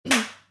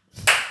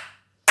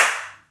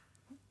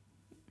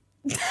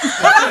I'm so sorry.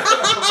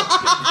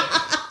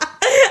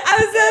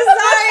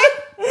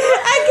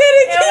 I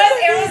couldn't.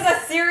 It was a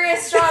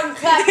serious, strong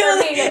clap for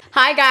me.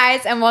 Hi,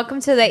 guys, and welcome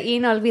to the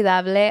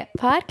Inolvidable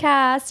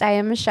podcast. I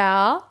am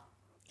Michelle.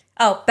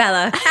 Oh,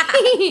 Bella.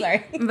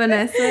 Sorry.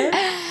 Vanessa.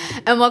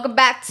 And welcome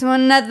back to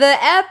another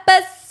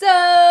episode.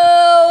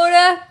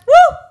 Woo!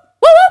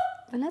 Woo woo!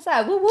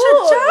 Vanessa, woo woo!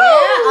 Cha-chow.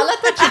 Yeah, I'll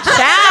let the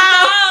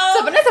cha-chow.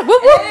 So Vanessa, woo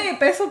woo! Hey,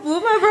 peso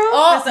pluma, bro.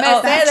 Oh,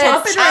 that's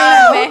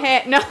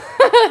right No.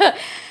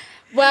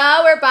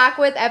 Well, we're back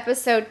with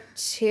episode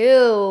 2.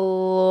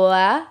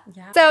 Yeah.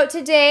 So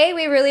today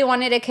we really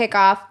wanted to kick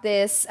off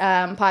this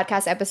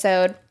podcast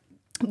episode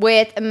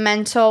with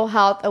Mental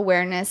Health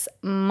Awareness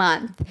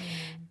Month.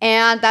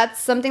 And that's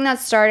something that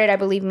started, I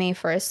believe, May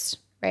 1st,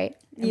 right?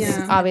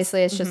 Yeah.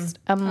 Obviously, it's just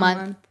a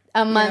month.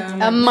 A month.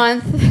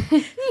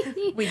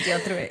 We deal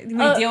through it. We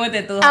deal with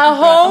it the A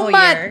whole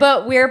month. year.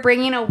 But we're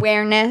bringing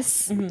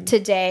awareness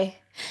today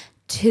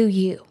to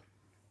you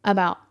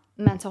about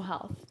mental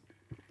health,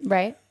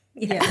 right?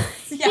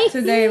 Yes.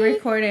 Today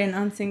recording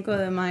on Cinco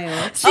de Mayo.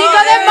 Cinco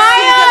de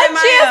Mayo!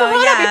 Cheers!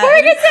 Hold yeah. on,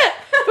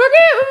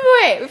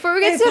 before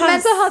we get to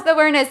mental health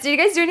awareness, did you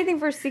guys do anything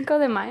for Cinco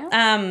de Mayo?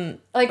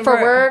 Like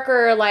for work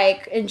or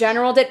like in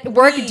general? Did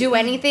work do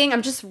anything?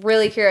 I'm just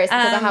really curious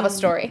because I have a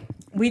story.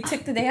 We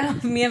took the day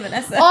off, me and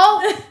Vanessa. Oh,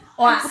 It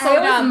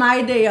was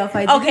my day off.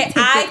 I took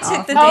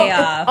the day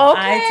off.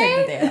 Okay. I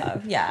took the day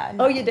off. Yeah.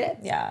 Oh, you did?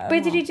 Yeah.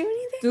 But did you do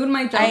anything? Dude,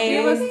 my job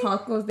gave us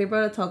tacos. They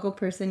brought a taco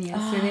person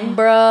yesterday.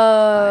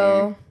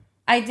 Bro.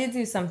 I did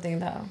do something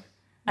though.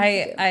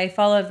 I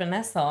followed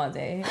Vanessa all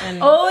day, and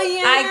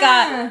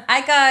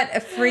I got a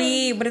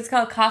free what it's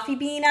called coffee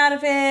bean out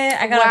of it.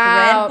 I got a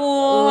Red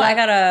Bull. I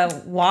got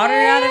a water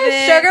out of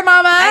it. Sugar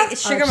mama.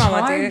 Sugar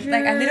mama, dude.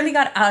 Like I literally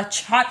got a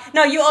charge.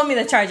 No, you owe me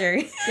the charger.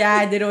 Yeah,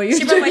 I did owe you.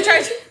 She brought my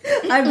charger.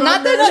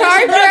 Not the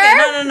charger.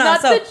 No.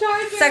 Not So the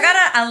charger. I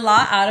got a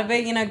lot out of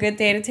it. You know, good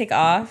day to take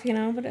off. You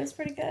know, but it was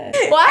pretty good.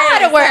 Well, I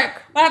had to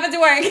work. What happened to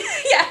work?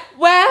 Yeah.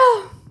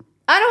 Well,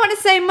 I don't want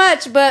to say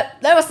much, but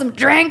there was some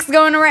drinks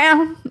going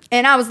around,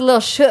 and I was a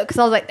little shook because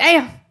I was like,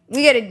 damn,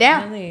 we get it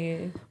down.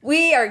 Really?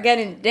 We are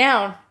getting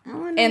down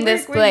in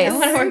this place. I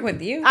want to work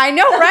with you. I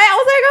know, right? I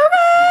was like,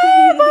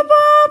 okay, bop,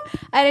 bop.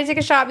 I didn't take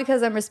a shot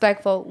because I'm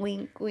respectful.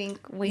 Wink, wink,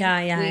 wink.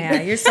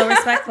 Yeah. You're so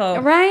respectful.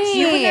 Right.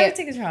 You would never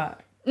take a shot.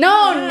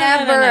 No, No.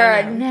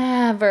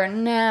 never.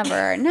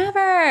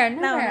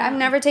 I've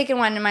never taken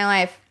one in my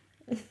life.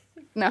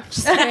 No,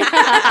 just kidding.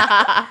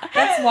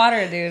 That's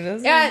water,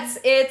 dude. Yeah,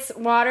 it's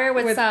water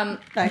with some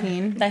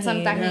tahini. some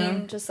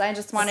tahini. Yeah. I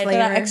just wanted Like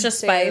to extra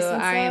spice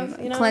and I'm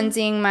stuff, you know?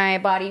 cleansing my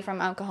body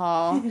from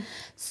alcohol.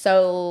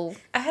 So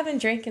I haven't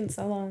drank in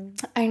so long.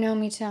 I know,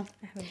 me too. I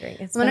haven't drank.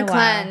 It's I'm been gonna a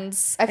while.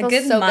 cleanse. I A feel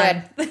good so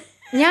month. good.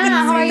 Yeah,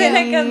 how are you? Been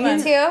a good You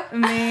month. too?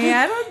 Me,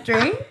 I don't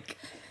drink.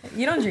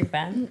 You don't drink,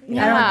 man.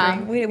 Yeah. I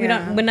don't drink. We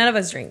don't. But none of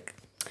us drink.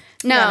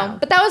 No,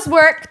 but that was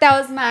work. That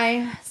was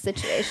my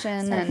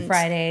situation, and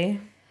Friday.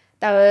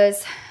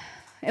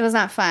 it was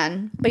not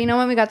fun. But you know,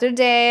 when we got through the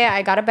day,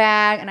 I got a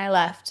bag and I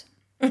left.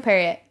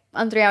 Period.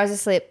 On 3 hours of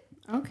sleep.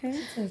 Okay.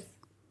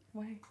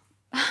 Why?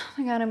 Oh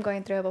my god, I'm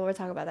going through it, but we'll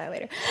talk about that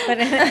later. But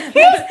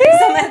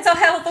so mental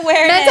health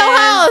awareness. Mental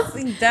health.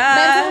 Duh.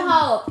 Mental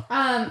health.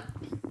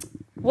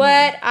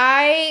 What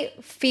I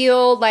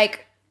feel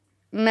like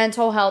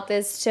mental health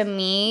is to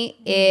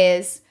me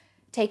is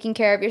taking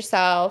care of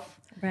yourself,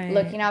 Right.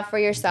 looking out for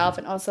yourself,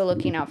 and also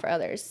looking out for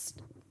others.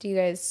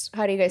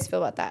 How do you guys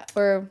feel about that?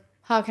 Or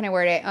how can I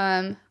word it?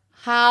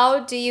 How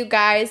do you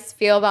guys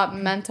feel about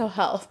mental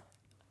health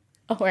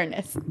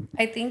awareness?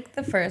 I think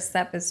the first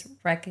step is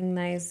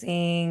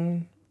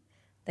recognizing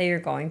that you're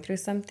going through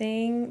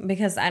something,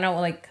 because I know,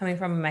 like, coming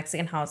from a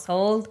Mexican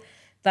household,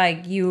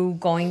 like, you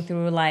going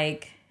through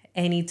like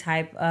any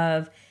type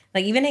of,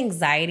 like, even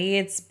anxiety,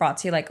 it's brought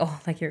to you like, oh,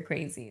 like, you're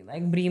crazy.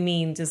 Like, what do you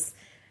mean? Just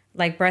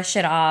like brush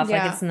it off.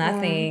 Yeah. Like it's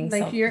nothing.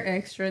 Like, so, you're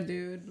extra,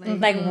 dude.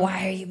 like,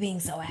 why are you being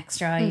so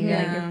extra?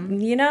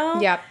 You know?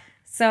 Yep.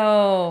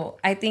 So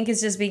I think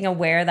it's just being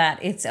aware that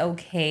it's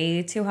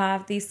okay to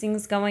have these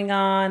things going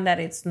on, that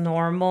it's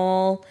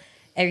normal.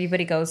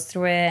 Everybody goes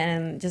through it,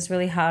 and just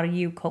really how do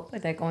you cope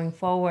with it going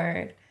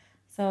forward.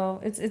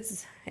 So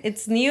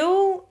it's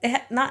new,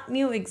 not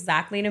new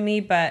exactly to me,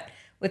 but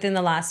within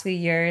the last few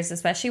years,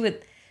 especially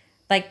with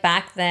like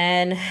back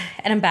then,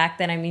 and back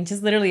then I mean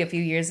just literally a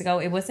few years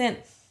ago, it wasn't.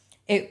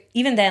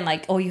 Even then,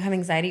 like, oh, you have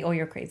anxiety, oh,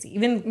 you're crazy.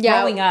 Even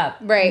growing up,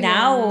 right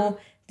now,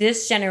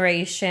 this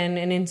generation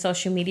and in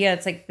social media,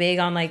 it's like big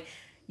on like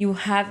you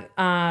have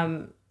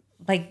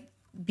like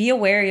be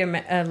aware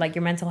of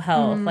your mental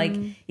health, like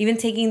even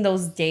taking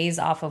those days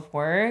off of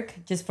work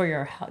just for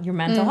your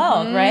mental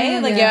health, right?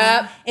 Like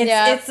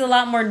it's a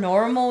lot more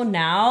normal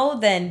now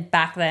than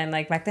back then.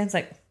 Like back then, it's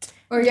like.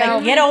 Or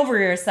like, get over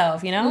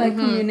yourself, you know? Like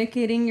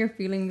communicating your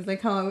feelings.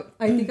 Like how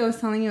I think I was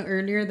telling you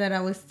earlier that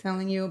I was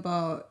telling you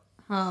about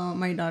how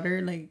my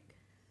daughter, like,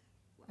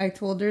 I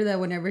told her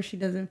that whenever she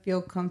doesn't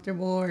feel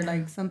comfortable or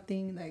like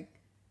something, like,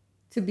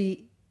 to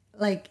be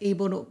like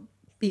able to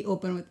be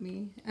open with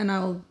me, and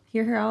I'll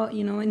hear her out,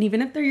 you know, and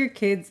even if they're your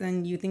kids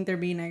and you think they're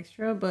being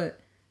extra, but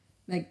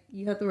like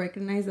you have to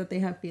recognize that they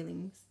have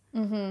feelings.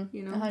 Mm-hmm.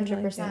 You know,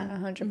 100%,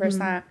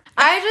 100%.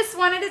 I just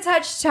wanted to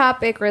touch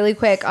topic really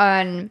quick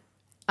on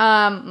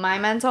my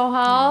mental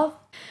health,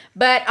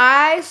 but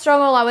I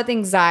struggle a lot with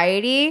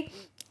anxiety.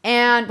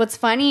 And what's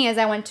funny is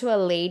I went to a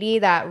lady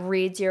that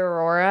reads your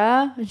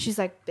aura, and she's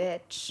like,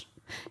 "Bitch,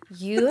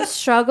 you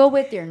struggle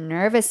with your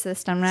nervous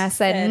system." And I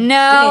said,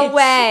 "No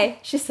way."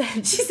 She said,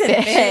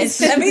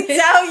 "Bitch, let me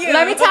tell you.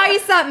 Let me tell you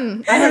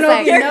something." I don't know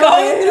if you're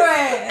going through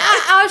it.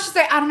 I was just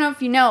like, I don't know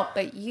if you know,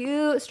 but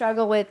you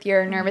struggle with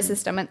your nervous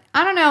system. And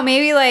I don't know,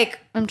 maybe like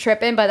I'm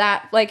tripping, but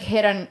that like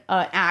hit an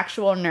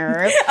actual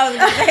nerve. I was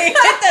gonna say,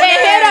 It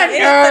hit a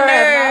nerve.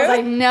 And I was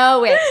like,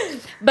 no way.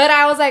 But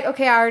I was like,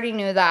 okay, I already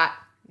knew that.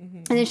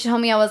 And then she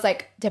told me I was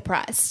like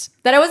depressed.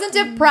 That I wasn't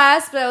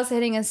depressed, but I was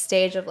hitting a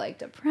stage of like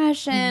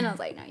depression. I was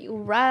like, no, you're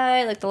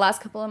right. Like the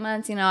last couple of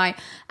months, you know,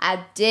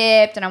 I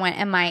dipped and I went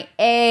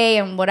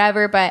MIA and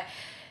whatever. But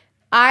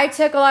I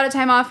took a lot of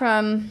time off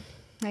from,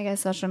 I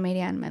guess, social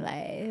media in my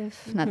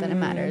life. Not that it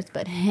matters,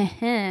 but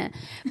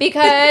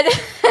because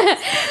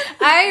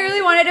I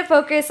really wanted to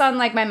focus on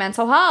like my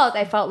mental health.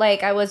 I felt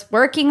like I was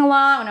working a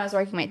lot when I was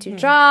working my 2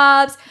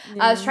 jobs.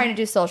 I was trying to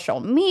do social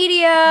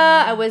media.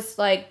 I was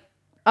like,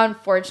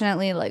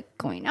 unfortunately, like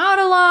going out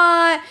a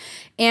lot,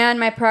 and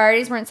my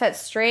priorities weren't set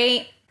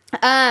straight.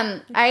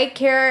 I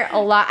care a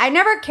lot. I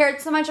never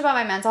cared so much about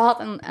my mental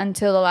health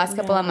until the last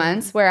couple of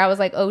months, where I was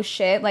like, oh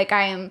shit, like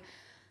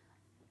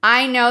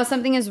I know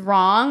something is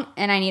wrong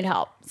and I need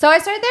help. So I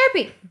started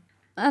therapy.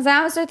 I was like,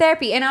 I start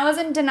therapy. And I was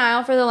in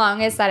denial for the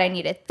longest that I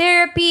needed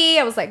therapy.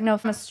 I was like, no,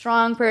 I'm a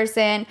strong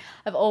person.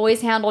 I've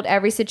always handled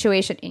every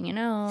situation. And you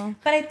know.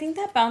 But I think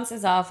that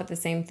bounces off with the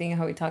same thing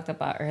how we talked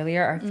about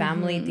earlier. Our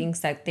family thinks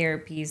that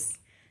therapy's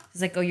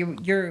it's like, oh,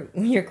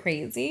 you're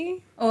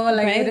crazy. Oh,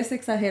 like, right? eres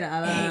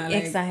exagerada.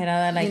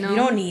 Exagerada. Like, you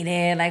don't need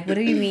it. Like, what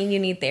do you mean you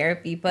need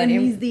therapy? But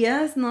en mis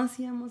días no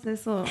hacíamos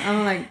eso.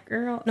 I'm like,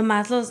 girl.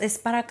 Nomás es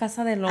para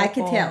casa de locos. I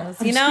can tell.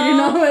 You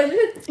know?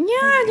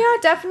 Yeah,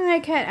 definitely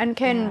I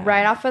can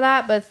write off of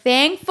that. But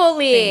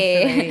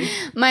thankfully.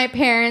 My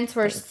parents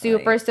were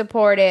super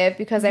supportive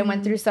because I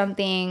went through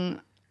something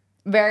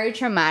very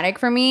traumatic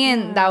for me.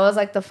 And that was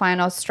like the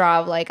final straw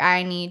of like,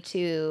 I need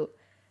to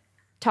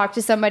talk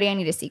to somebody. I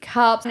need to seek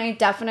help. And I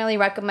definitely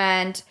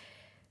recommend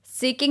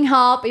seeking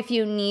help if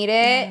you need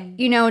it.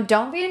 You know,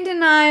 don't be in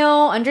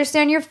denial.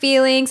 Understand your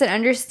feelings and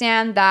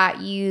understand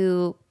that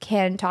you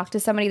can talk to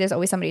somebody. There's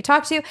always somebody to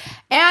talk to.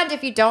 And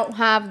if you don't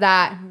have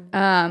that,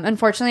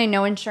 unfortunately, I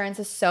know insurance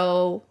is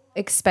so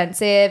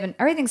expensive and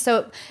everything's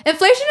so...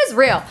 Inflation is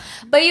real.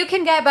 But you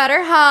can get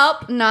better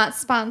help. Not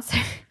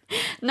sponsored.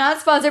 Not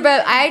sponsored,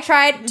 but I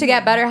tried to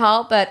get better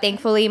help. But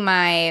thankfully,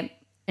 my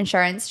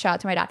insurance, shout out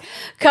to my dad,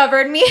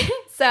 covered me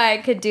so I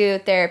could do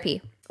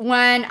therapy.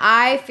 When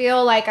I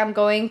feel like I'm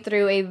going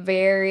through a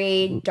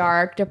very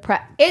dark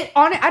I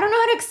don't know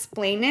how to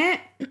explain it,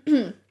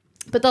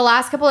 but the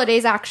last couple of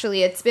days,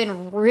 actually, it's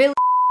been really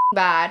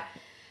bad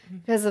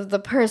because of the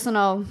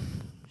personal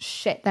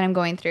shit that I'm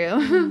going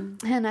through.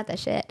 Not the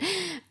shit.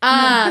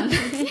 Not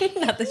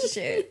the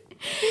shit.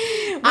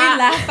 We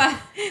laugh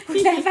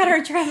at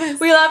our traumas.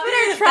 We laugh at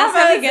our traumas. That's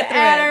how we get through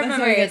and it. our That's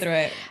how we get through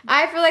it.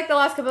 I feel like the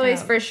last couple of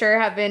days for sure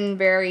have been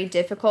very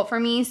difficult for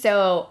me.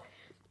 So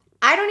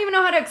I don't even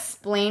know how to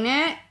explain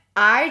it.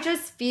 I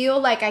just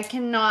feel like I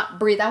cannot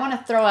breathe. I want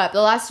to throw up.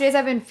 The last 2 days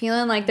I've been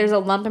feeling like there's a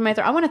lump in my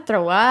throat. I want to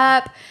throw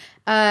up.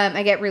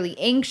 I get really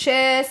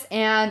anxious.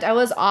 And I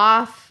was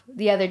off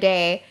the other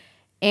day.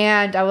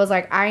 And I was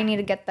like, I need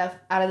to get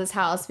out of this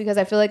house because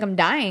I feel like I'm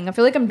dying. I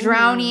feel like I'm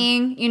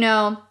drowning, you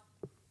know.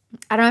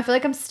 I don't know. I feel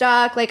like I'm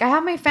stuck. Like, I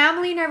have my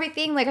family and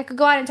everything. Like, I could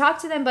go out and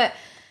talk to them. But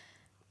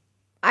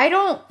I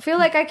don't feel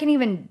like I can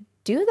even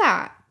do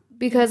that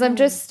because I'm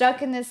just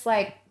stuck in this,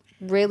 like,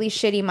 really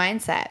shitty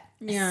mindset.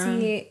 Yeah.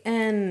 See,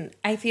 and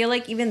I feel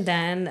like even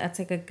then, that's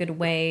like a good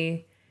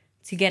way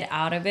to get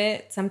out of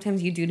it.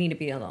 Sometimes you do need to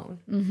be alone.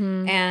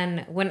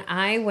 And when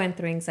I went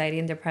through anxiety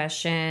and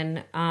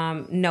depression,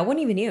 no one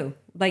even knew.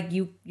 Like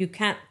you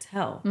can't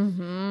tell.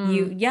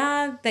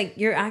 Like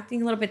you're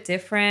acting a little bit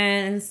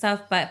different and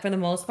stuff, but for the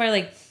most part,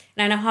 like,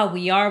 and I know how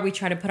we are. We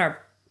try to put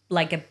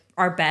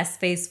our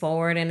best face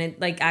forward and it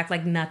like act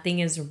like nothing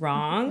is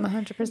wrong.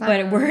 100%.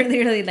 But we're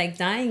literally like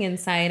dying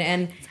inside,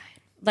 and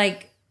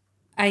like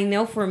I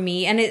know for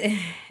me, and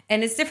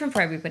it's different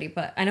for everybody,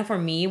 but I know for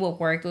me, what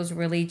worked was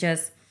really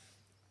just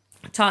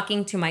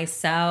talking to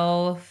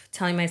myself,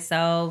 telling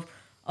myself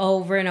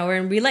over and over,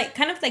 and like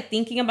kind of like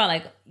thinking about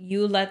like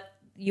you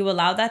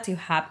allow that to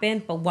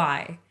happen, but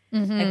why?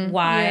 Like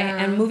why?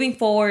 Yeah. And moving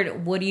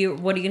forward, what are you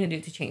gonna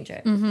do to change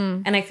it?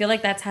 And I feel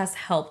like that has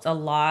helped a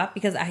lot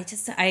because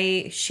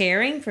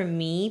sharing for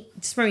me,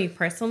 just for me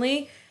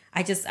personally,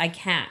 I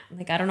can't.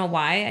 Like, I don't know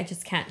why. I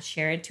just can't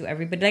share it to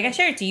everybody. Like, I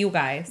share it to you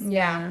guys.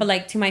 Yeah. But,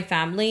 like, to my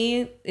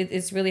family,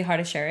 it's really hard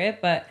to share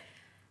it. But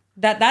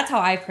that's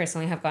how I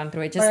personally have gone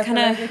through it. Just kind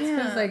of... Like it's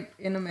because, like,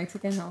 in a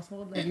Mexican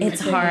household, like,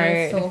 it's hard.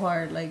 It's so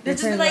hard. Like, they're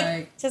just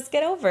like, just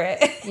get over it.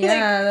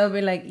 Yeah, they'll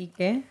be like, ¿y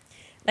qué?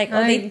 Like,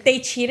 oh, they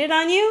cheated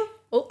on you?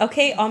 Oh.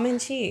 Okay,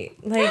 almond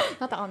cheat. Like,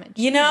 not the almond.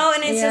 You know,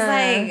 and it's just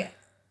like,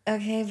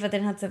 okay, but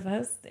they're not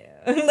supposed to.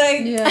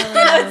 Like, you know,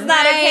 it's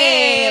not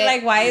okay.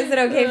 Like, why is it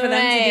okay for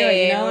them to do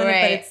it? You know,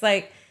 but it's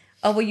like,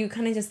 oh, well, you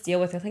kind of just deal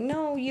with it. Like,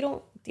 no, you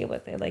don't deal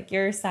with it. Like,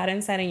 you're sad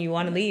inside and you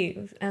want to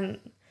leave, and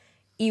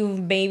you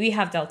maybe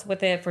have dealt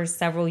with it for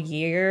several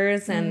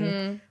years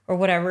and or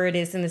whatever it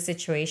is in the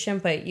situation,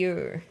 but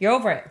you're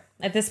over it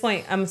at this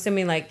point. I'm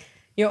assuming like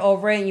you're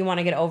over it and you want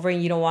to get over it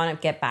and you don't want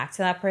to get back to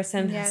that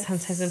person. Yes.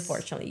 Sometimes,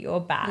 unfortunately, you go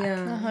back.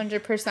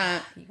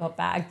 100%. You go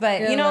back,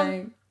 but you know.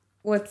 Like,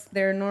 what's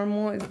their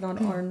normal is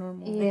not our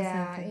normal.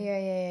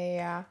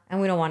 Yeah.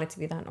 And we don't want it to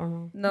be that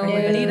normal. No,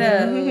 we need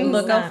to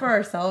look out for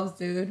ourselves,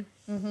 dude.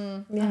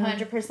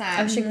 100%.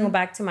 I wish I could go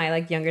back to my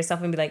like younger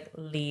self and be like,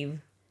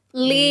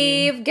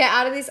 leave, get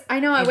out of these. I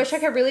know. I wish I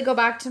could really go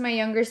back to my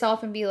younger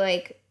self and be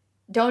like,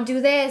 don't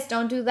do this,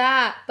 don't do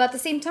that. But at the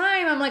same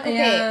time, I'm like,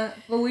 okay,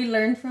 but we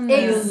learn from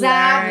them.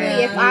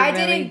 Exactly. If I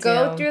didn't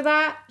go through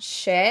that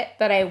shit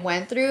that I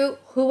went through,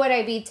 who would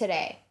I be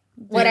today?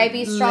 Would I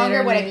be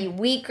stronger? Would I be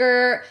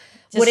weaker?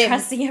 Just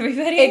trusting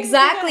everybody.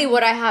 Exactly.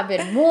 Would I have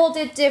been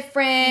molded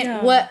different?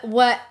 Yeah. What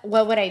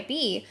would I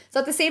be? So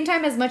at the same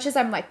time, as much as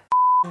I'm like,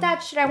 that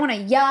shit, I want to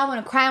yell, I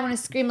want to cry, I want to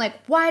scream.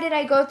 Like, why did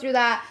I go through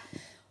that?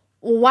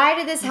 Why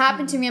did this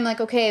happen to me? I'm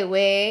like, okay,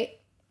 wait.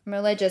 I'm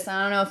religious.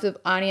 I don't know if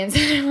the audience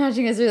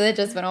watching is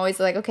religious, but I'm always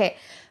like, okay,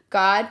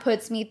 God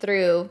puts me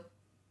through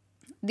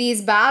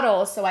these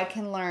battles so I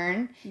can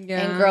learn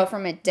and grow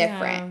from it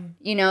different.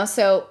 You know?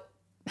 So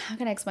how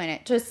can I explain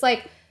it? Just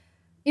like,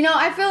 you know,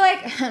 I feel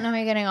like, and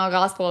I'm getting all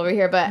gospel over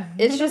here, but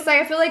it's just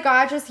like, I feel like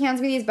God just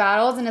hands me these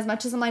battles, and as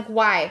much as I'm like,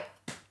 why?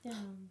 Yeah.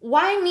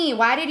 Why me?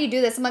 Why did he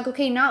do this? I'm like,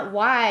 okay, not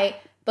why,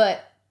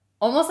 but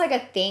almost like a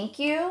thank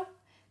you,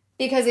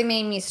 because it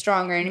made me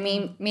stronger, and it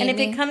made and if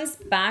it comes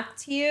back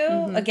to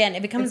you, again,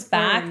 if it comes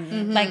back,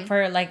 like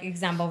for like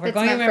example, we're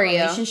going in a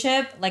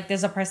relationship, like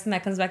there's a person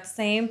that comes back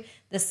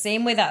the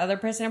same way that other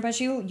person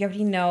approached you, you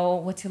already know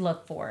what to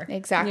look for.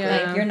 Exactly.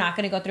 Like, you're not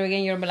going to go through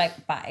again. You're going to be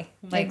like, bye.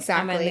 Like,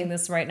 I'm ending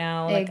this right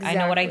now. Like, I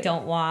know what I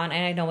don't want,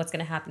 and I know what's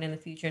going to happen in the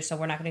future, so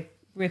we're not going to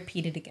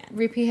repeat it again.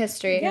 Repeat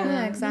history.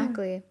 Yeah,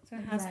 exactly. So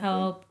it has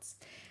helped.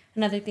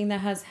 Another thing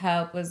that has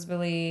helped was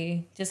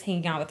really just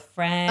hanging out with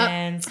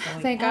friends.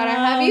 Thank God I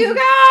have you guys.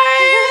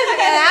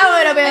 That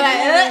would have been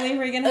like, really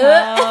freaking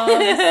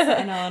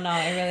helps. No,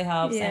 it really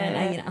helps. Yeah.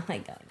 And I, like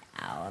going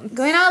out.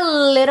 Going out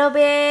a little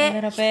bit.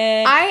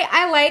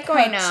 I like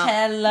going out.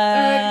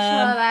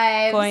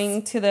 Coachella.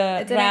 Going to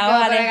the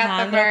Rauw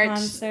Alejandro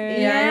concert.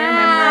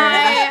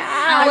 Yeah,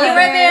 I remember. You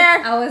were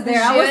there. I was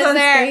there. I was on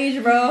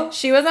stage, bro.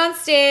 She was on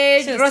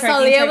stage.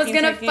 Rosalia was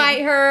going to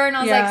fight her, and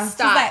I was like,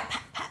 stop.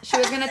 She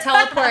was going to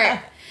teleport.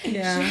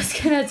 Yeah. She was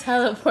going to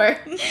teleport.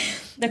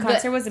 The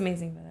concert was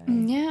amazing, by the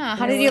way. Yeah.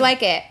 How did you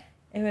like it?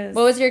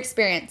 What was your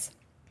experience?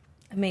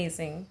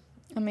 Amazing.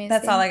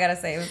 That's all I gotta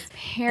say.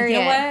 Period. You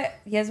know what?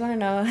 You guys want to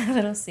know a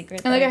little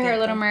secret? And look at her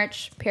little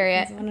merch.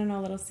 Period. You guys want to know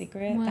a little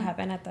secret that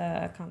happened at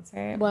the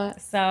concert?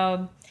 What?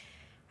 So,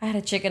 I had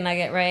a chicken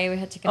nugget, right? We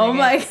had chicken nuggets. Oh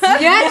my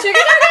God. You had chicken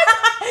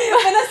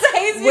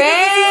nuggets?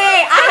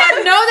 Wait. I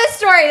didn't know this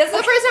story. This is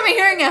the first time I'm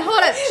hearing it.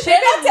 Hold up.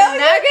 Chicken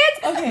nuggets?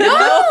 Okay.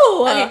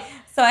 No. Okay.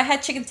 So I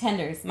had chicken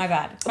tenders. My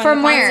bad.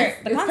 From where?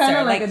 The concert. Kind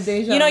of like a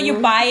deja vu. You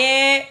buy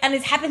it, and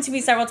it's happened to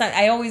me several times.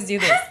 I always do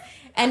this.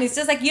 And it's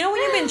just like, you know,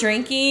 when you've been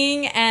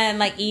drinking and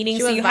like eating,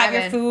 so you have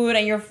your food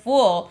and you're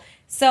full.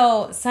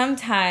 So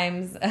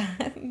sometimes,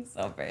 I'm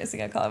so embarrassed, I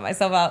gotta call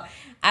myself out.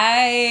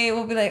 I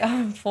will be like, oh,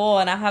 I'm full,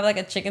 and I'll have like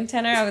a chicken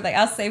tender. I'll be like,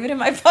 I'll save it in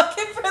my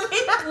pocket for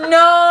later.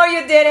 No,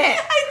 you didn't.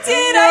 I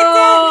did.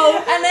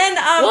 And then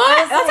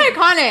what? That's like,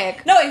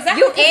 iconic. No,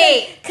 exactly. You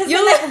ate. Because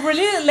then like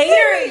really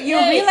later you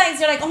realize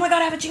you're like, oh my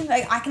God, I have a chicken.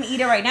 Like I can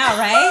eat it right now,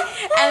 right?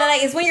 And then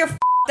like it's when you're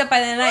up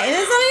by the night, and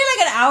it's only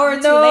like an hour or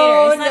two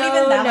later. It's not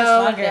even that much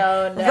longer,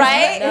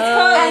 right? It's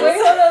called. Wait,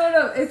 hold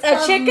on. It's a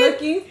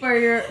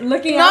chicken.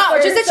 Looking out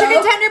for just yourself. a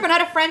chicken tender, but not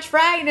a French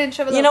fry. You didn't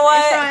shove a You know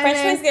what? French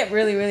fries get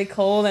really, really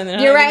cold,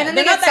 and you're right, and then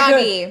they get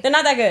soggy. They're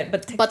not that good,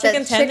 but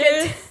chicken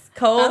tenders.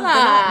 Cold,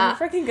 they're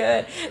freaking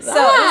good. So this is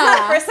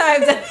the first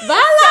time I've done.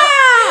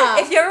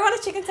 So, if you ever want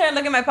a chicken tender,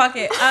 look in my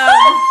pocket.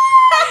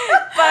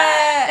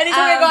 But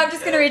anytime I go, I'm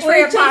just gonna reach for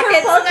your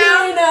pockets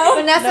now.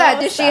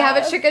 Vanessa, does she have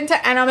a chicken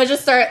tender? And I'm gonna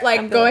just start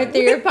like going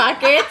through your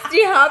pockets. Do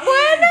you have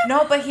one?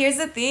 No, but here's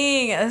the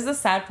thing. This is the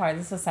sad part.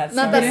 This is a sad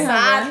story. Not the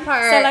sad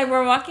part. So like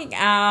we're walking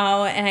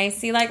out, and I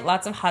see like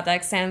lots of hot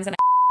dog stands, and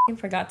I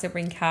forgot to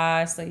bring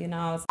cash. So you know,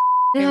 I was.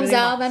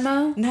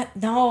 Venmo?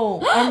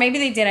 No, or maybe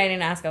they did. I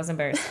didn't ask. I was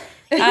embarrassed.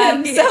 So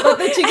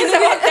the chicken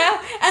walked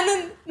out, and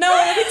then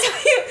let me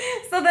tell you.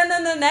 So then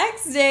the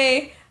next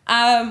day,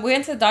 we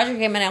went to the Dodger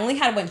game, and I only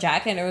had one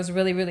jacket, and it was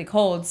really, really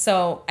cold.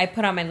 So I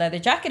put on my leather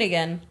jacket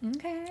again.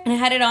 Okay. And I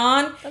had it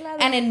on,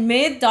 and in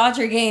mid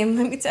Dodger game,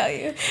 let me tell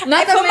you,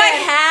 I put my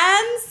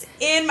hands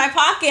in my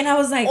pocket, and I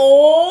was like,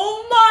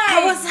 oh my!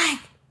 I was like,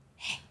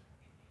 hey,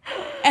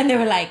 and they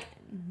were like,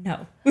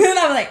 no. And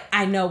I was like,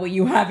 I know what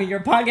you have in your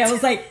pocket. I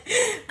was like,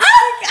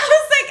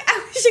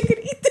 I wish I could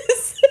eat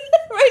this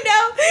right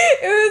now.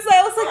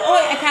 I was like,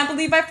 oh, I can't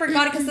believe I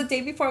forgot it because the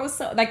day before was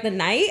so, like the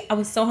night, I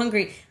was so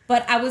hungry.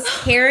 But I was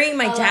carrying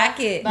my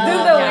jacket. Dude,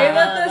 the way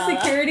that the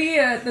security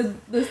at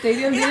the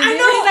stadium did it. I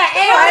know. He's like,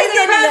 hey,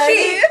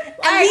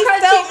 and he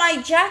felt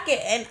my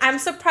jacket. And I'm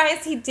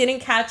surprised he didn't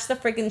catch the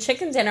freaking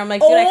chicken dinner. I'm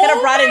like, dude, I could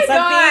have brought in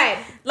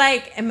something.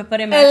 Like, but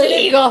imagine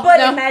illegal.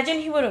 Imagine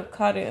he would have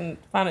caught it and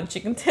found a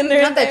chicken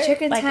tender. Not the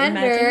chicken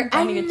tender.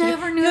 I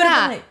never knew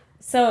that.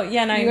 So,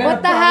 yeah, now you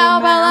what the hell,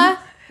 Bella?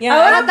 Yeah, I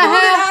would have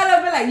pulled it out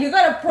and be like, you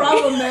got a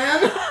problem,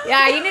 man.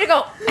 Yeah, you need to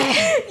go.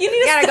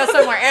 You gotta go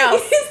somewhere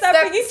else. Stop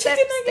bringing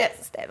chicken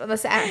nuggets. Step on the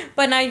side.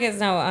 But now you guys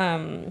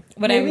know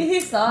maybe he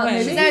saw it.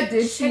 Maybe he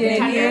did see it.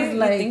 Maybe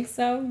like, you think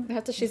so?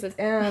 That's what she said.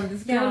 Damn,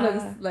 this girl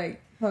looks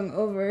like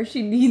hungover.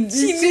 She needs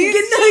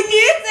chicken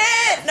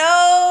nuggets.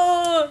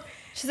 No.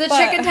 She's a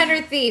chicken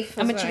tender thief.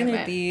 I'm a chicken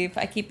tender thief.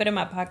 I keep it in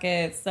my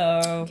pocket,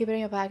 so keep it in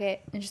your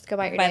pocket and just go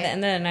by your by day. the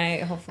end of the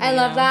night, hopefully. I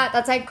love that.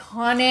 That's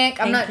iconic.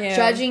 I'm not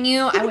judging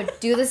you. I would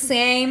do the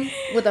same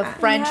with a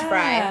French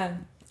fry.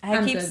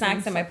 I keep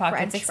snacks in my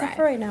pockets, except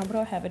for right now. What do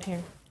I have in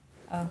here?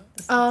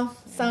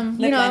 Some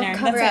lip liner.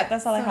 cover up.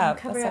 That's all I have.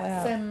 Cover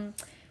up some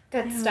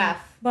good stuff.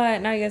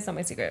 But now you guys know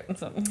my secret.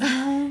 So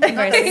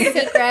embarrassing.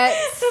 Secret.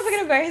 So fucking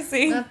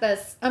embarrassing. Not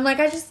this. I'm like,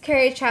 I just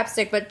carry a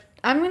chapstick, but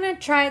I'm gonna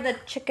try the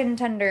chicken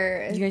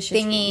tender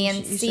thingy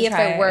and see if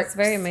it works. It's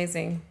very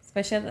amazing,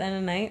 especially at the end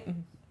of the night.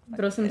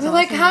 Throw some sauce.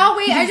 Like how?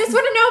 Wait, I just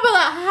want to know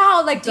about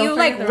how. Like, do you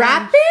like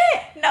wrap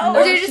it? No,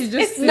 or do you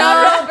just no, bitch. No,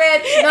 it's not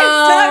wrap.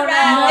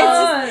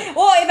 It's just,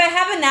 well, if I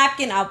have a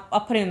napkin,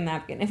 I'll put it in the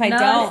napkin. If I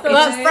don't,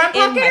 it's front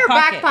pocket or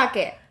back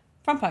pocket?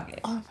 Front pocket.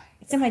 Oh my!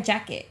 It's in my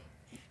jacket.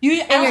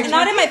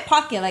 Not in my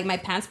pocket, like my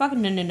pants pocket.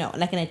 No.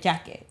 Like in a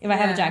jacket. If I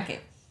have a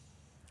jacket.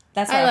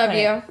 That's how I love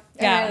you.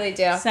 Yeah. I really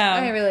do. So,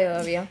 I really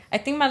love you. I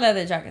think my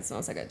leather jacket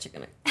smells like a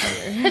chicken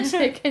tender.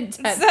 Chicken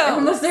tender. So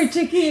I'm gonna start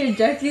checking your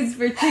jackets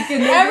for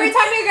chicken nuggets. Every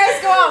time you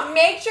guys go out,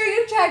 make sure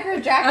you check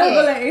your jacket. I'll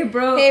go like, hey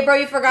bro,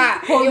 you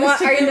forgot. Are you You're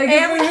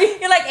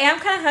like, hey, I'm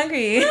kind of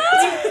hungry.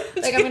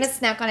 Like, I'm gonna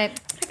snack on it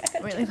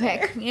really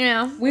quick. You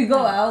know, we go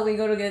out. We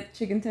go to get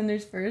chicken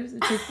tenders first.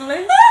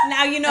 Chick-fil-A.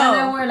 Now you know. And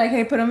then we're like,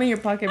 hey, put them in your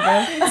pocket,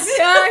 bro. Here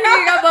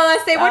you go, Bola.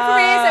 Say one for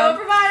me. Say one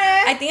for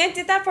mine. I think I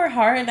did that for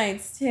horror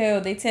nights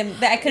too.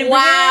 I couldn't.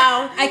 Wow.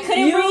 I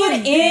couldn't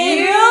bring it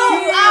in.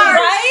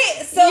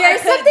 Right. So they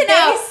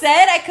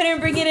said I couldn't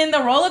bring it in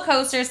the roller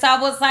coaster. So I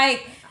was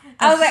like,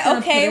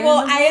 okay,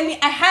 well, I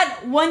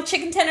had one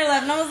chicken tender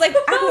left, and I was like,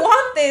 I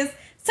want this.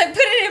 So I put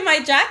it in my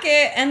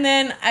jacket, and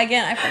then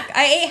again,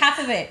 I ate half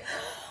of it.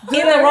 On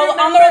the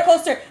roller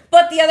coaster,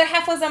 but the other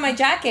half was on my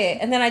jacket,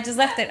 and then I just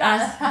left it. Dude,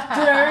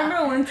 I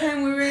remember one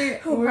time we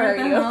were at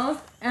the house,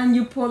 and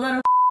you pulled out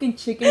a fucking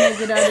chicken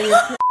nugget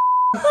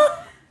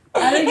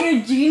out of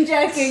your jean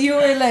jacket. You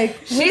were like,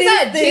 she's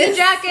a jean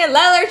jacket,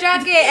 leather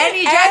jacket,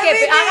 any jacket.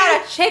 But I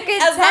got a chicken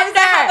tender. As long as I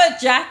have a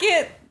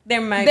jacket,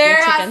 there might be a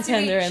chicken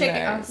tender in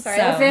there. I'm sorry.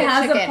 So. If it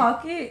has a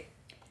pocket,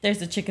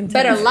 there's a chicken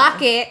tender. Better lock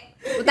it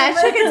with that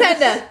chicken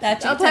tender.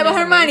 Don't play with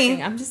her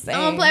money. I'm just saying.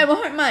 Don't play with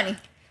her money.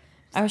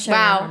 I wish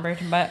I remembered,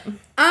 but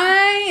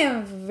I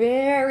am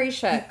very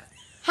shook.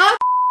 How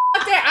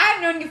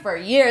I've known you for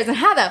years, and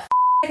how the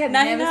I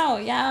know,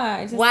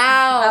 yeah.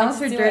 Wow, that was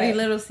her dirty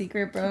little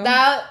secret, bro.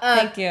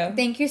 Thank you.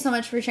 Thank you so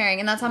much for sharing,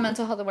 and that's how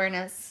mental health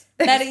awareness.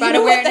 That brought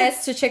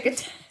awareness to chicken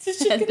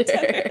tenders.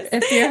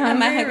 If you're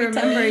hungry,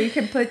 remember you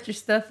can put your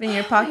stuff in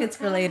your pockets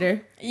for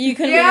later. You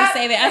can really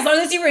save it as long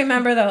as you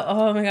remember. Though,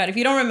 oh my god, if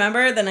you don't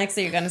remember, the next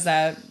day you're gonna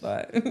sad.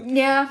 But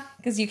yeah,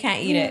 because you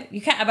can't eat it.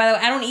 You can't. By the way,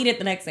 I don't eat it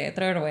the next day. I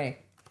throw it away.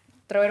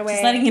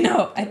 Just letting you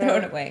know, I throw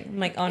it away. I'm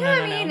like, oh no.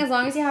 I mean, as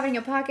long as you have it in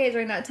your pocket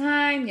during that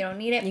time, you don't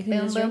need it. You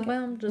can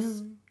boom.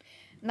 Just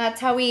that's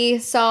how we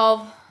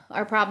solve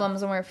our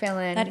problems when we're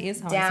feeling that is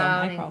how down I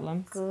solve my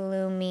problems.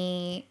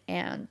 Gloomy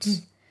and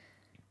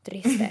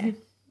triste.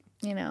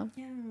 You know.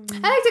 Yeah.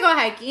 I like to go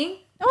hiking.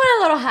 I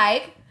want a little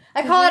hike.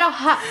 I call it a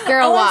hot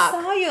girl walk.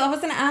 I saw you. I was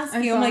gonna ask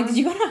you. I'm like, did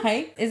you go on a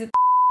hike? Is it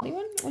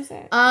one? What's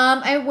that?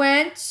 I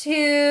went to.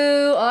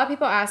 A lot of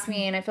people ask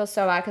me, and I feel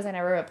so bad because I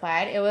never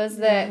replied. It was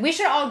we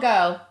should all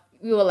go.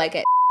 We will like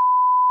it.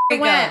 I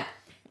went.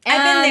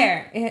 I've been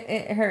there.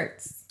 It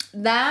hurts.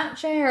 That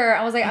shit hurt.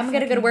 I was like, I'm gonna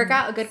get a good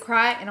workout, a good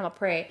cry, and I'm gonna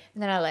pray.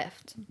 And then I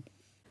left.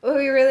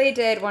 We really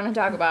did want to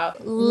talk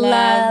about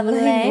love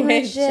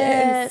languages.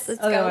 Let's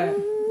go.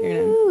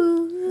 Yeah.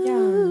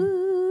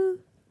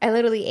 I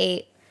literally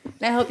ate.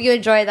 And I hope you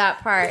enjoyed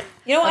that part.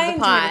 You know, I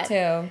enjoyed it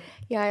too.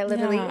 Yeah, I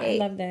literally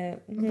ate. I loved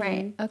it. Mm-hmm.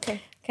 Right.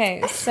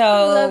 Okay. So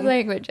love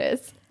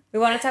languages. We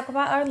want to talk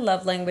about our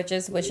love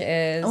languages, which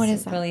is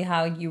really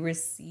how you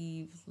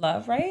receive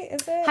love, right?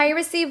 Is it? How you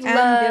receive and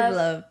love. Give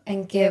love.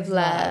 And give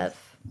love.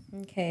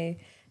 Okay.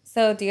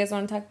 So do you guys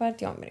want to talk about it?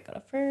 Do you want me to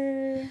go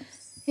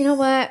first? You know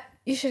what?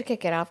 You should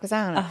kick it off because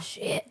I don't know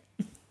shit.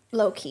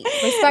 Low key.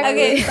 Okay,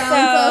 so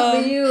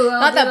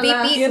not the beep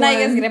beep. You're not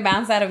just gonna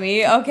bounce out of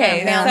me.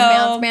 Okay,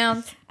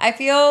 bounce. I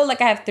feel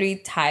like I have 3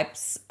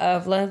 types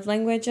of love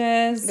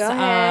languages. Go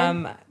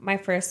ahead. My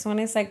first one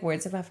is like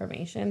words of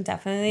affirmation,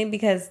 definitely,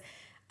 because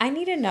I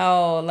need to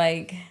know,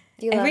 like,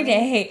 every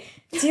day.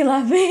 Do you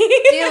love me?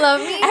 Do you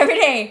love me? Every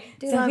day.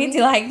 you Sophie, love me? do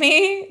you like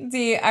me?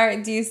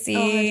 Do you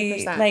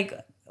see 100%. like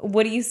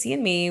what do you see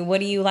in me? What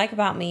do you like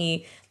about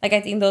me? Like,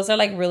 I think those are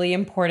like really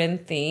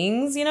important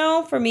things, you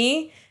know, for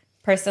me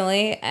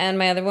personally. And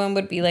my other one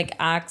would be like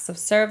acts of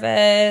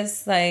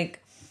service, like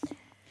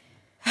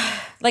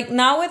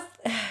not with,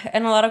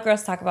 and a lot of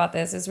girls talk about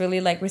this, is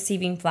really like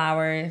receiving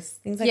flowers,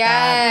 things like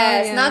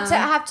that. Yes, not to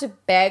have to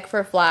beg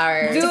for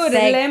flowers. Dude,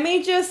 beg. let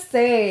me just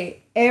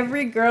say,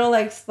 every girl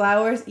likes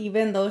flowers,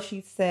 even though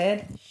she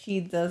said she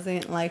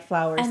doesn't like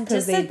flowers And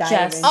because just they a die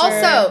gesture.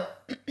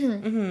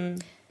 eventually. Also,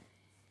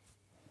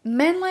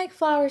 men like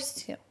flowers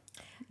too.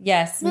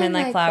 Yes, men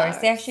like flowers.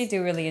 They flowers. actually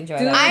do really enjoy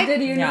Dude, that.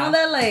 did you Yeah. know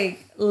that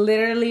like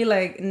literally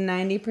like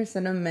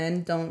 90% of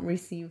men don't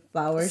receive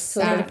flowers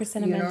till their 70%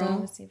 of men funeral?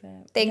 don't receive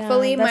it.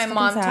 Thankfully, Yeah, my that's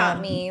mom fucking taught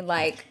sad. me,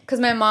 like, because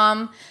my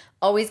mom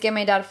always gave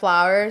my dad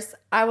flowers.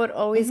 I would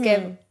always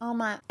give all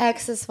my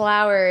exes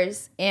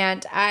flowers.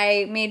 And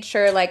I made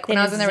sure, like, when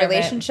They I was in a deserve it.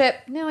 relationship,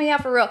 no, yeah,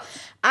 for real.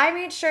 I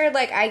made sure,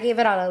 like, I gave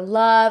it out of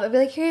love. I'd be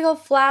like, here you go,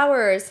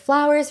 flowers.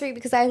 Flowers for you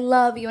because I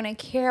love you and I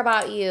care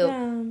about you.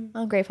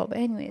 I'm grateful. But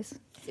anyways,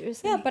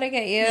 seriously. Yeah, but I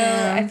get you.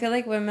 I feel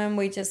like women,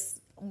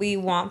 we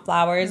want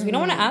flowers. We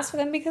don't want to ask for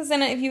them because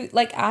then if you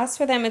like ask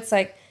for them, it's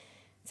like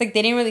they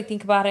didn't really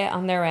think about it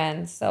on their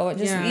end. So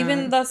just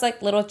even those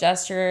like little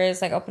gestures,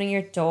 like opening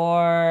your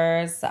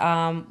doors,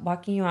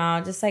 walking you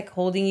out, just like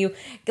holding you,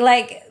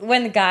 like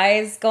when the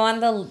guys go on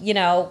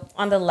the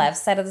on the left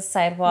side of the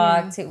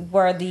sidewalk to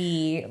where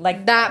the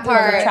like That where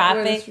part. the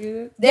traffic. If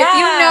you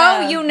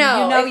know, you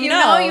know. If you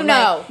know, you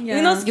know. Like,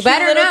 even those You cute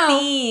better little know.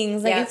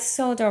 things. Like, Yeah. it's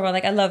so adorable.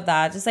 Like, I love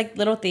that. Just, like,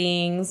 little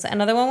things.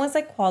 Another one was,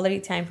 like, quality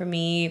time for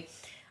me.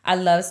 I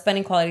love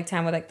spending quality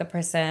time with, like, the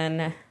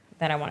person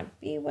that I want to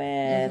be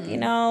with, you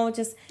know?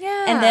 Just,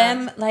 Yeah. and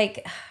then,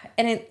 like,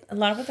 a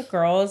lot of the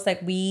girls, like,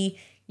 we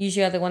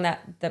usually are the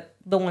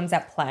ones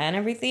that plan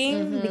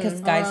everything because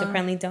guys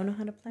apparently don't know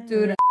how to plan.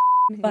 Dude,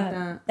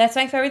 But that's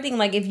my favorite thing.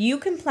 Like, if you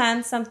can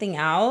plan something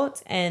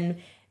out and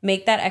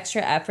make that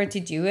extra effort to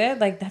do it,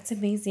 like, that's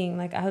amazing.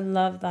 Like, I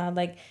love that.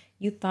 Like,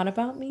 you thought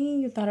about me?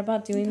 You thought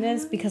about doing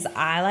this because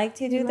I like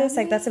to do this?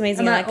 Like, that's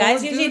amazing. Like,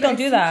 guys usually don't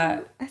do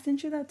that. I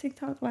sent you that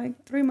TikTok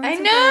like 3 months I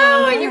ago.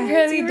 know. Yeah. You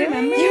really do.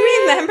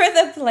 You remember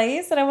the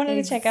place that I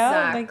wanted to check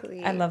out? Exactly.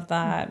 Like, I love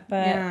that.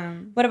 But Yeah.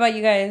 what about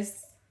you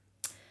guys?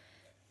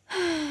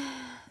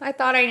 I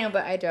thought I knew,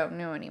 but I don't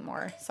know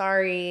anymore.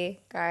 Sorry,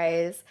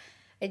 guys.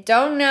 I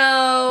don't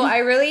know. I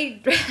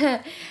really,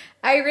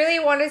 I really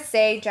want to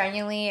say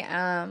genuinely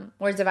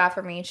words of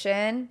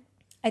affirmation.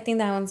 I think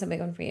that one's a big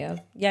one for you.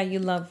 Yeah, you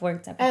love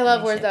words of I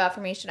love words of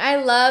affirmation.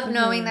 affirmation. I love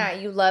knowing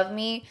that you love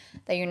me,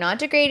 that you're not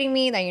degrading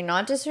me, that you're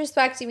not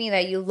disrespecting me,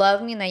 that you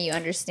love me, and that you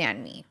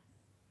understand me.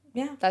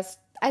 Yeah.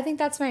 I think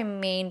that's my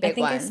main big I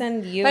think one. I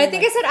send you. But I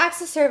think I said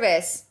acts of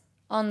service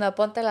on the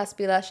Ponte las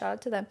Pilas. Shout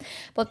out to them.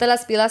 Ponte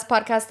las Pilas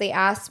podcast. They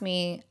asked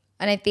me,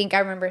 and I think I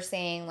remember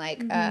saying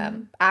like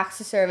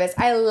acts of service.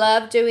 I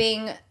love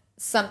doing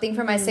something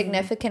for my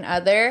significant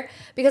other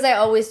because I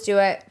always do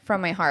it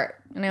from my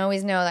heart, and I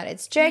always know that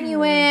it's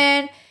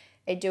genuine.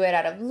 I do it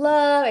out of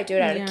love. I do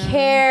it out of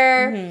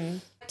care.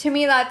 To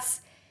me, that's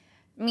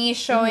me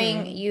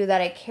showing you that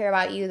I care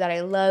about you, that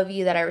I love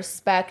you, that I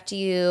respect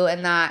you,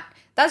 and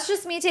that's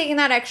just me taking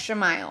that extra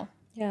mile.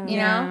 Yeah. You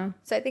know?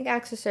 So I think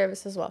acts of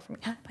service as well for me.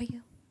 How about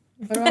you?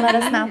 Let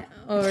us know.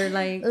 Or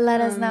like Let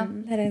us know.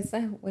 That is,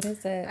 what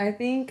is it? I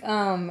think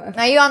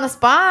Now you on the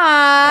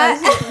spot.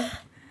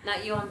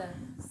 Not you on the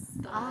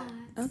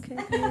okay.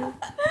 No,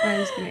 I'm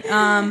just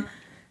kidding.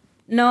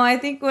 No, I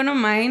think one of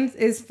mine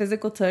is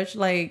physical touch.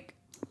 Like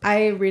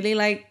I really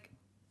like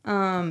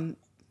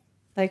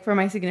for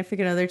my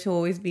significant other to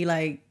always be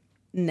like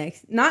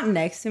not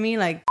next to me,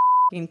 like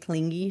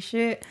clingy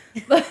shit.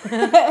 Like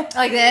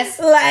this.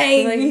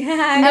 Every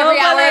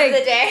Hour of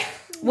the day.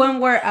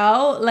 When we're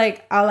out,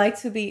 like I like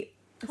to be,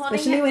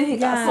 especially when he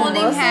got some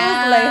Holding muscles,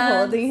 hands. like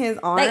holding his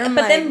arm, like,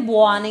 but then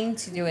wanting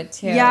to do it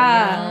too.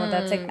 Yeah. You know?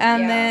 That's like,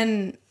 and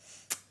then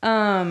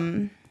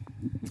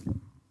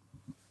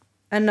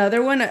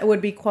another one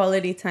would be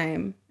quality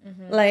time.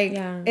 Like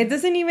it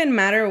doesn't even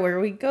matter where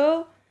we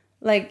go.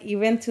 Like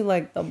even to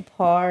like the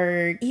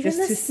park, even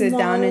just to sit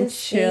down and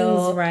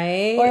chill, things,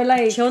 right? Or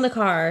like chill in the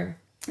car.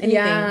 Anything.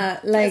 Yeah,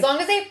 like As long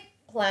as they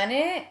plan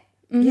it,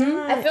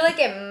 Yeah. I feel like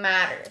it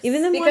matters.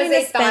 Even them because wanting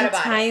they to thought spend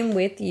about time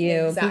with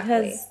you Exactly.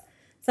 because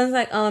sounds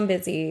like, oh, I'm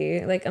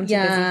busy. Like I'm too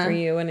busy for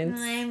you, and it's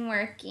I'm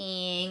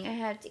working. I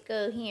have to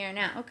go here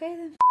now. Okay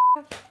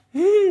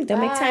then. don't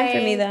make time for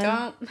me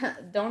then.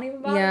 Don't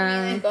even bother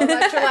Yeah. me then. Go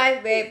about your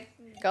life, babe.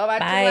 Go about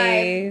Bye.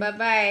 your life. Bye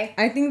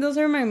bye. I think those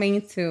are my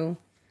main two.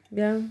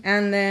 Yeah.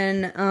 And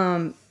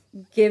then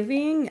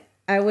giving,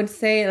 I would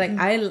say like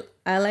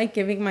I like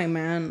giving my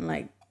man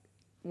like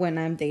when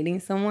I'm dating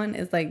someone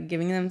is like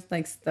giving them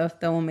like stuff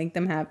that will make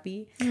them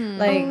happy.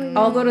 Like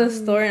I'll go to the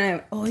store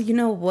and you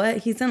know what?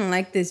 He's gonna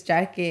like this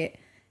jacket,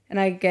 and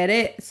I get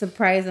it,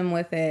 surprise him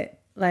with it.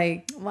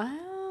 Like Wow.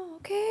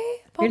 Okay.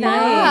 You're Pop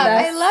nice. up. I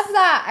That's- love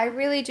that. I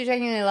really do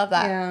genuinely love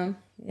that. yeah.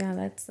 Yeah,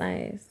 that's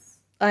nice.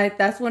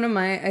 that's one of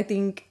my, I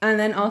think. And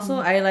then also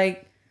I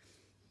like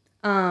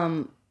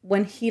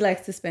when he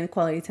likes to spend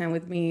quality time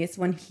with me. It's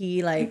when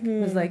he like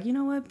was like, you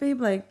know what,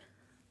 babe, like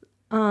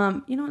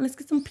let's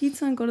get some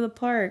pizza and go to the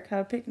park,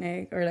 have a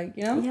picnic, or like,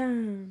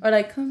 or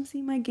like come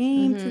see my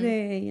game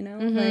today,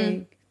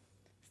 like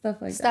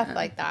stuff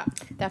like that.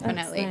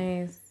 Definitely.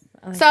 That's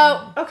nice.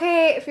 So,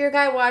 okay, if you're a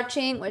guy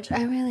watching, which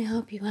I really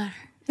hope you are,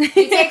 you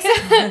take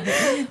some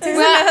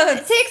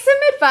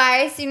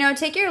advice.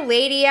 Take your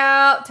lady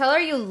out. Tell her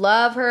you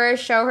love her.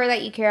 Show her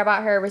that you care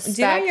about her.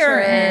 Respect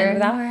her.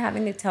 Without her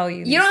having to tell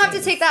you. You don't have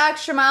to take that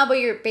extra mile, but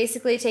you're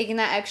basically taking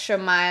that extra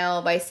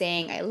mile by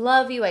saying, I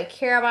love you. I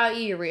care about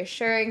you. You're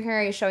reassuring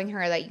her. You're showing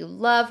her that you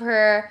love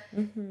her.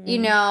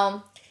 In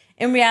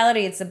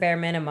reality, it's the bare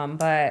minimum,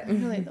 but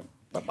really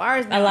the bar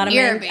is a lot of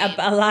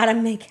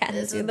men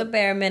can't do the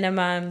bare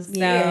minimums.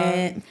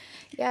 So.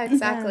 Yeah,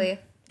 exactly.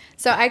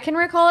 So I can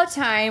recall a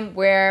time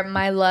where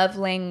my love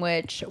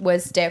language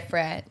was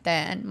different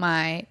than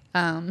my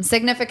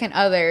significant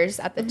others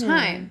at the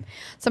time.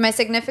 So my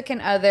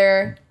significant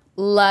other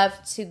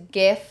loved to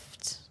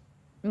gift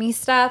me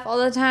stuff all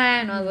the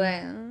time. And I was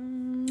like,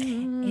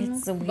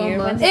 it's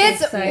weird.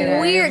 It's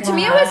weird. To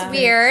me, it was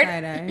weird.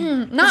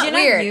 Not you're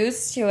weird. Not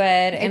used to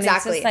it. And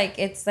exactly.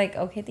 It's like,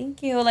 okay,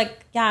 thank you.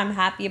 Like, yeah, I'm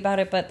happy about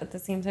it, but at the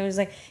same time, it's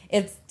like,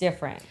 it's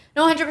different.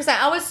 No, 100%.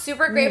 I was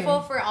super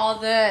grateful for all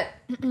the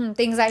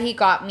things that he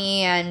got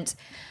me, and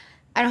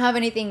I don't have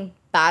anything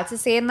bad to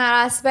say in that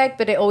aspect,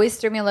 but it always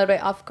threw me a little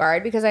bit off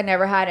guard because I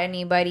never had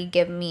anybody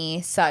give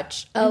me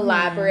such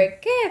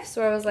elaborate gifts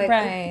where I was like,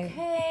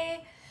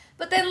 okay.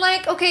 But then,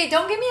 like, okay,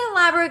 don't give me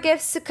elaborate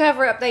gifts to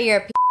cover up that you're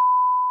a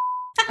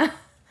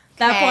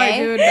That part,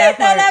 dude. That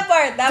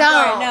part.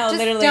 No, just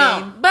literally.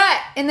 Don't. But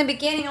in the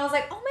beginning, I was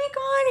like, oh my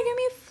God, you're giving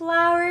me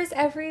flowers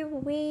every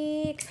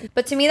week.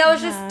 But to me, that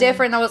was just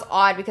different. That was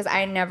odd because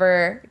I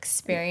never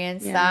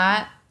experienced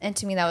that. And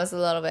to me, that was a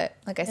little bit,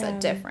 like I said,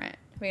 different.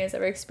 Have you guys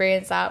ever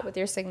experienced that with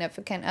your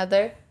significant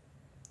other?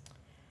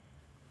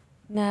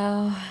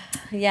 No.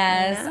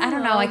 Yes. No. I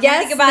don't know. I can't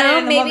yes, think about no, it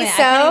in the maybe moment.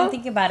 So. I can't even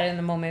think about it in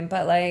the moment.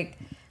 But, like,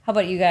 how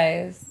about you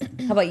guys?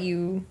 How about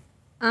you?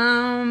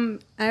 I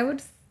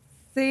would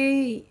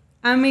say,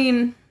 I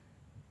mean,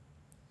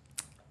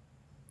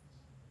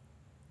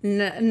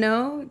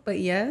 no, but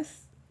yes.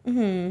 I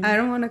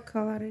don't want to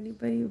call out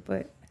anybody,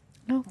 but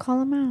no, call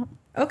them out.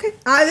 Okay.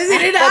 We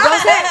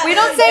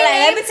don't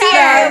say names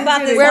here.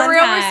 About this We're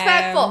real time.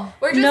 respectful.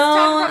 We're just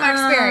talking from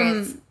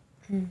experience.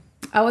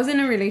 I was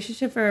in a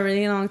relationship for a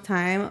really long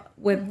time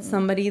with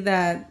somebody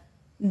that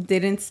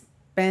didn't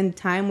spend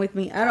time with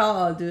me at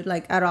all, dude.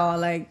 Like, at all.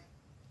 Like,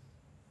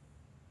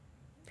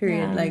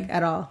 period. Yeah. Like,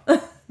 at all.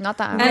 Not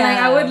that. And like,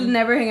 I would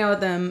never hang out with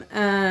them.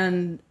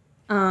 And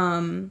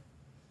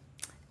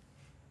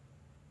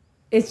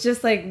it's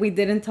just like we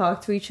didn't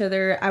talk to each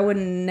other. I would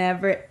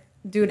never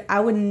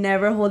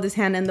hold his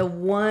hand. And the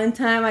one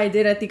time I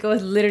did, I think I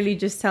was literally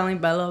just telling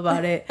Bella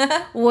about it,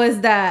 was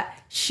that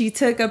she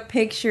took a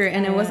picture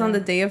and it was on the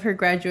day of her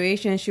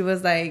graduation. She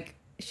was like,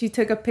 she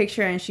took a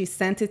picture and she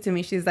sent it to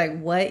me. She's like,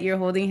 what? You're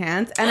holding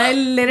hands? And I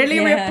literally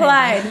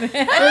replied. And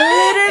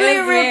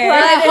I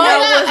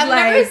was I've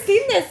never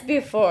seen this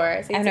before.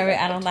 I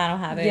don't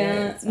have it.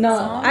 Yeah. No,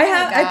 I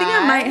have. I think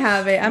I might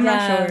have it. I'm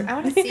not sure. I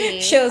want to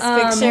see. Shows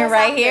picture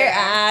right here.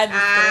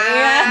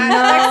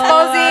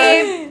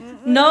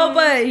 Exposing. No,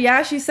 but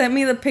yeah, she sent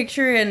me the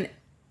picture and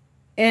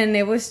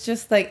it was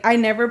just like, I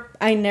never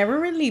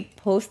really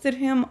posted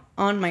him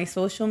on my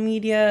social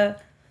media.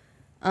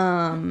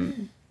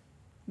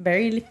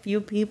 Very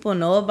few people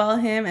know about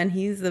him, and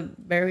he's a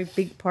very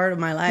big part of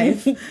my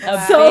life. Big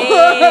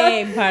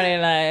part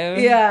of life.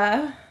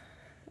 Yeah.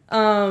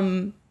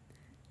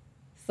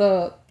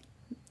 So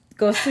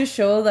goes to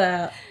show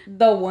that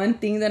the one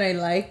thing that I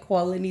like,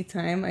 quality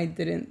time, I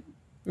didn't.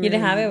 You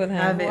didn't have it with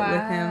him. With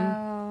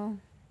him.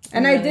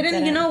 And I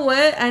didn't. You know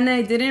what? And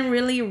I didn't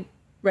really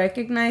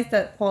recognize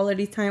that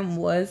quality time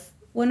was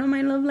one of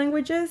my love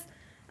languages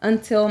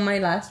until my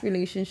last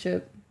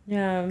relationship.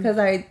 Yeah. Because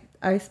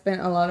I spent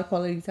a lot of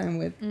quality time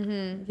with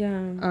him,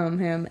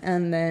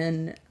 and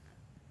then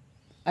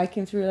I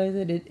came to realize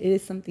that it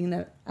is something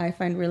that I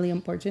find really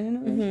important in a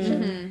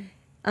relationship.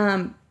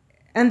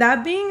 And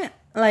that being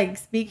like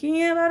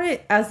speaking about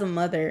it as a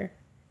mother,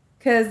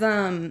 because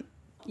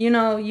you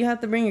have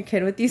to bring your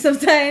kid with you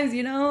sometimes,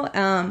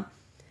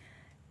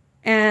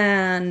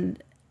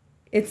 and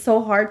it's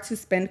so hard to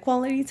spend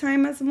quality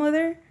time as a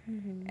mother,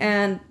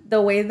 and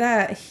the way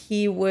that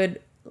he would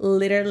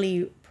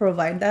literally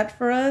provide that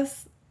for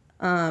us.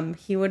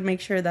 He would make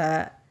sure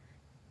that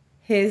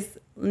his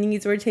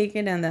needs were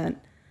taken, and that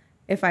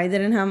if I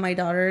didn't have my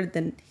daughter,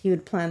 then he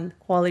would plan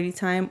quality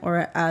time,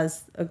 or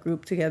as a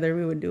group together,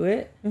 we would do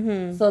it.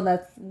 So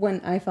that's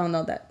when I found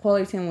out that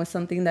quality time was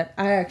something that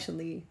I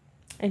actually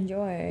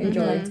enjoy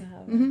to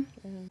have.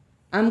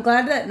 I'm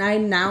glad that I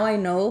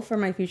know for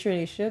my future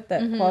relationship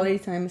that quality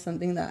time is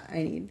something that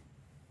I need.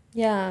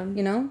 Yeah.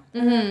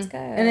 That's good.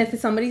 And if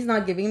somebody's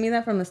not giving me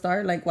that from the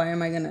start, like, why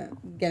am I going to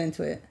get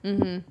into it?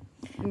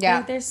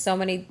 Yeah, there's so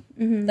many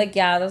like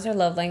those are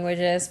love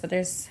languages, but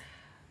there's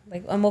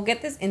like, and we'll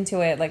get this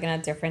into it like in a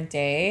different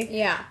day.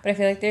 Yeah. But I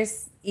feel like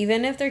there's,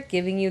 even if they're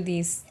giving you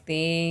these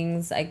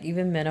things, like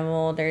even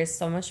minimal, there's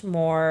so much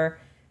more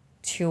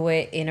to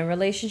it in a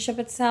relationship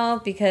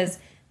itself, because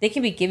they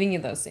can be giving you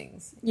those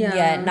things,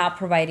 yet not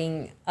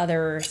providing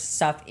other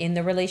stuff in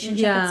the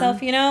relationship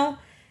itself, you know?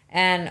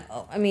 And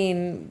I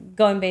mean,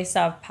 going based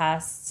off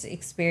past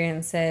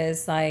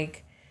experiences,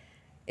 like,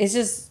 it's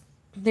just,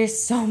 there's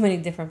so many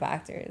different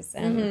factors,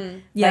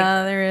 and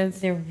there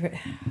is. It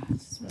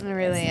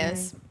really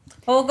is.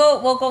 But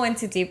we'll go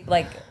into deep,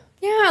 like,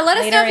 yeah. Let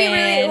us know if you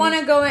really in. want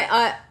to go.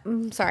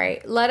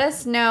 Let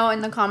us know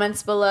in the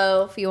comments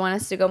below if you want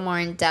us to go more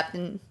in depth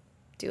and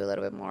do a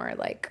little bit more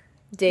like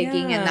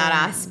digging in that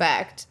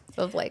aspect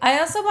of like. I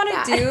also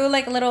want to do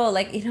like little,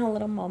 like, you know,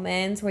 little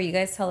moments where you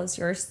guys tell us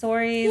your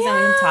stories and we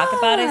can talk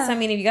about it. So I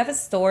mean, if you have a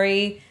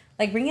story,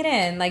 like, bring it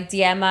in, like,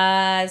 DM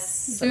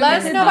us.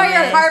 Let us know about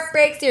your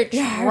heartbreaks, your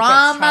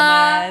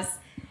traumas,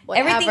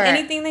 everything,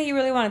 anything that you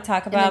really want to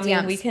talk about. I mean,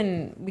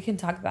 DMs. we can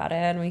talk about it,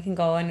 and we can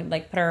go and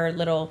like put our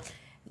little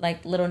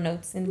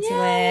notes into it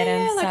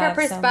and stuff. Like our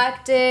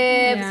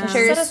perspective,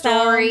 share your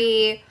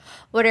story,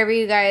 whatever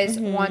you guys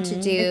want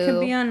to do. It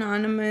could be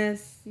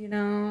anonymous, you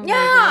know.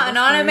 Yeah,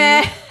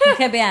 anonymous. It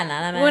could be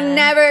anonymous. We'll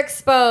never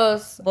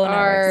expose We'll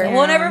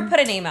never put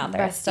a name out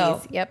there. besties.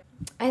 So Yep.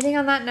 I think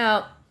on that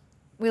note,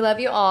 we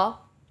love you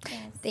all. Yes.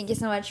 Thank you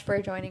so much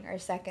for joining our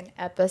second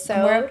episode.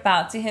 And we're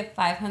about to hit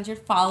 500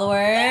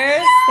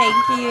 followers.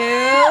 Thank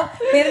you.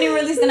 We haven't even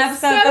released an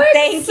episode, but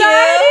thank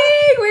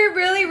you. We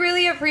really,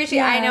 really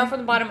appreciate it. I know from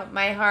the bottom of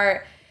my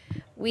heart,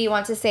 we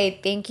want to say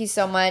thank you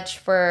so much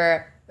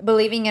for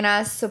believing in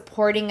us,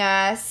 supporting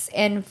us,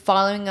 and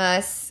following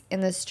us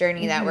in this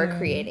journey that we're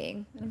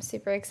creating. I'm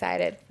super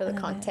excited for the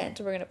content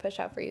we're going to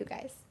push out for you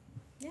guys.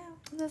 Yeah.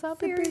 That's all.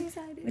 Super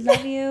excited. We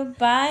love you.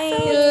 Bye.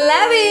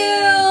 Love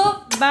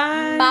you.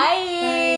 Bye. Bye.